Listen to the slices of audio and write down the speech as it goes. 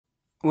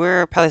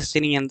Where are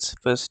Palestinians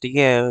supposed to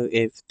go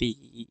if the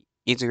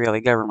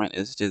Israeli government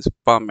is just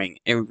bombing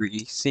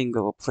every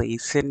single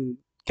place in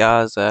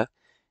Gaza?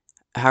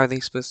 How are they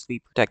supposed to be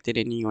protected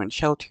in UN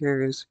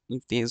shelters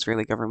if the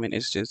Israeli government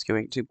is just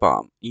going to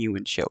bomb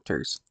UN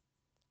shelters?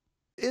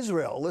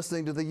 Israel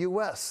listening to the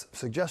U.S.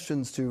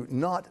 suggestions to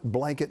not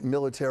blanket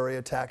military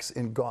attacks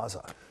in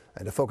Gaza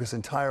and to focus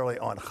entirely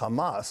on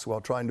Hamas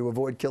while trying to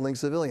avoid killing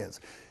civilians.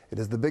 It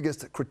is the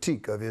biggest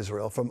critique of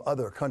Israel from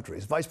other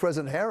countries. Vice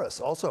President Harris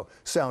also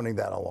sounding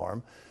that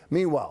alarm.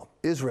 Meanwhile,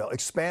 Israel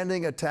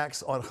expanding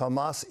attacks on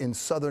Hamas in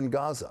southern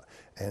Gaza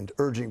and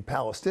urging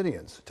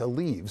Palestinians to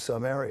leave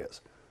some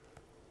areas.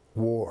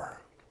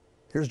 War.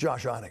 Here's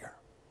Josh Einiger.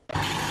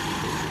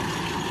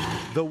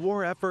 The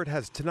war effort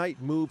has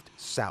tonight moved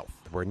south,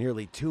 where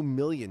nearly 2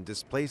 million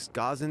displaced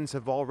Gazans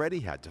have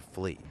already had to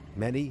flee,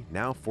 many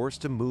now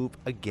forced to move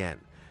again.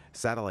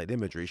 Satellite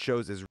imagery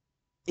shows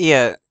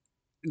Yeah,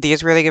 the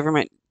Israeli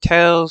government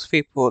tells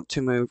people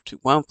to move to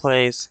one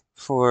place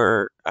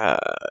for a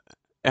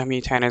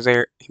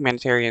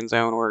humanitarian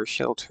zone or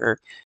shelter,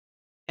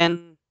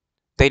 and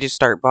they just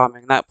start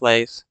bombing that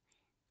place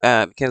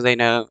because they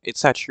know it's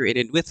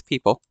saturated with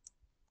people.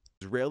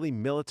 Israeli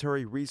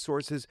military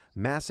resources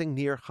massing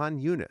near Khan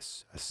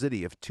Yunis, a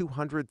city of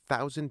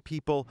 200,000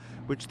 people,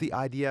 which the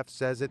IDF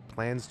says it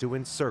plans to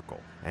encircle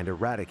and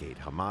eradicate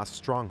Hamas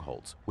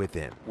strongholds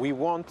within. We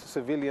want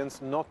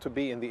civilians not to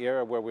be in the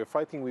area where we're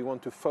fighting. We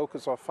want to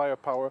focus our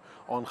firepower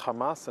on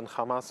Hamas and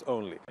Hamas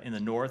only. In the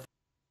north.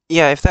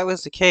 Yeah, if that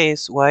was the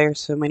case, why are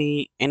so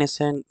many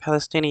innocent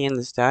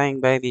Palestinians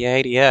dying by the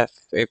IDF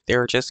if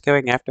they're just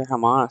going after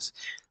Hamas?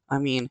 I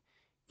mean,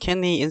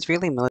 can the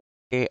Israeli military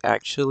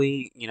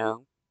actually,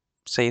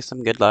 say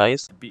some good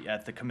lies?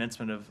 At the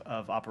commencement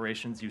of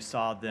operations, you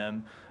saw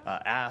them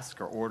ask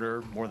or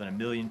order more than 1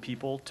 million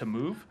people to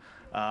move.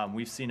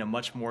 We've seen a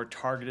much more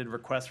targeted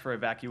request for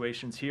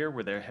evacuations here,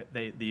 where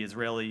the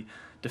Israeli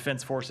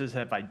Defense Forces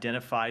have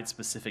identified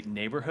specific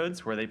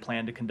neighborhoods where they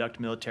plan to conduct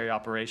military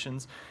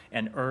operations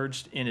and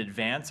urged in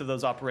advance of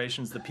those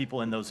operations the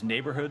people in those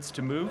neighborhoods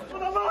to move.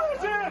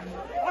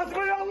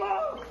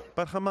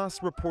 But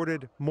Hamas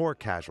reported more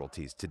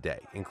casualties today,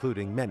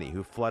 including many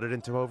who flooded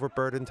into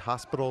overburdened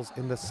hospitals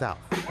in the south.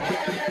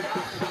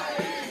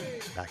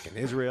 Back in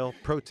Israel,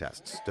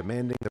 protests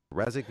demanding the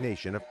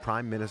resignation of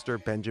Prime Minister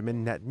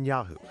Benjamin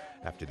Netanyahu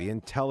after the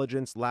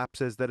intelligence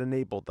lapses that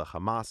enabled the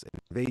Hamas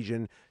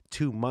invasion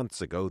 2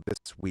 months ago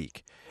this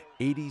week.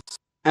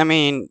 I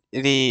mean,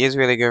 the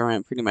Israeli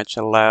government pretty much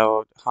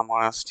allowed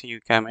Hamas to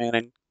come in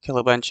and kill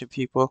a bunch of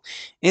people.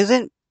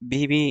 Isn't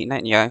Bibi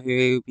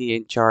Netanyahu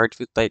being charged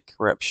with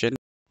corruption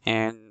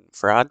and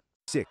fraud?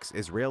 6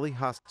 Israeli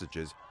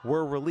hostages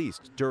were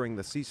released during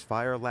the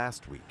ceasefire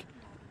last week,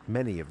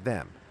 many of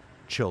them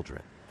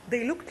children.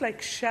 They looked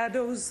like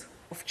shadows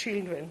of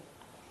children,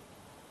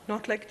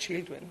 not like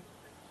children.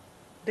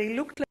 They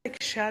looked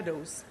like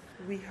shadows.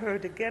 We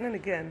heard again and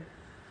again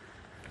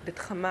that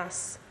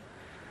Hamas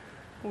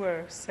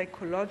were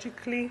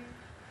psychologically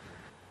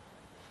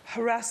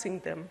harassing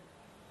them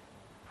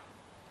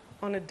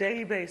on a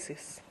daily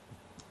basis.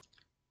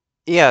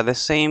 Yeah, the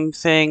same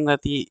thing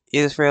that the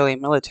Israeli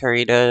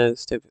military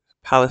does to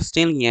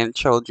Palestinian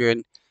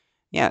children.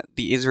 Yeah,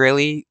 the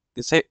Israeli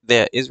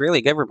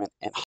government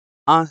and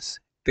Hamas,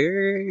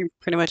 they're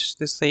pretty much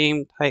the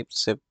same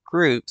types of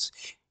groups.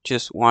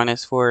 Just one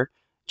is for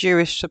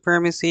Jewish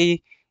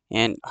supremacy,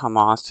 and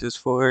Hamas is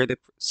for the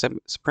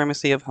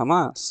supremacy of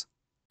Hamas.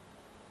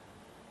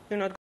 You're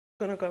not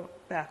going to go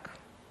back.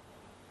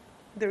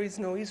 There is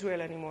no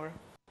Israel anymore.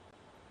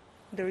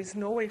 There is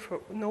nowhere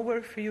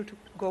for you to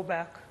go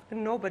back,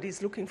 and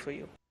nobody's looking for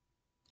you.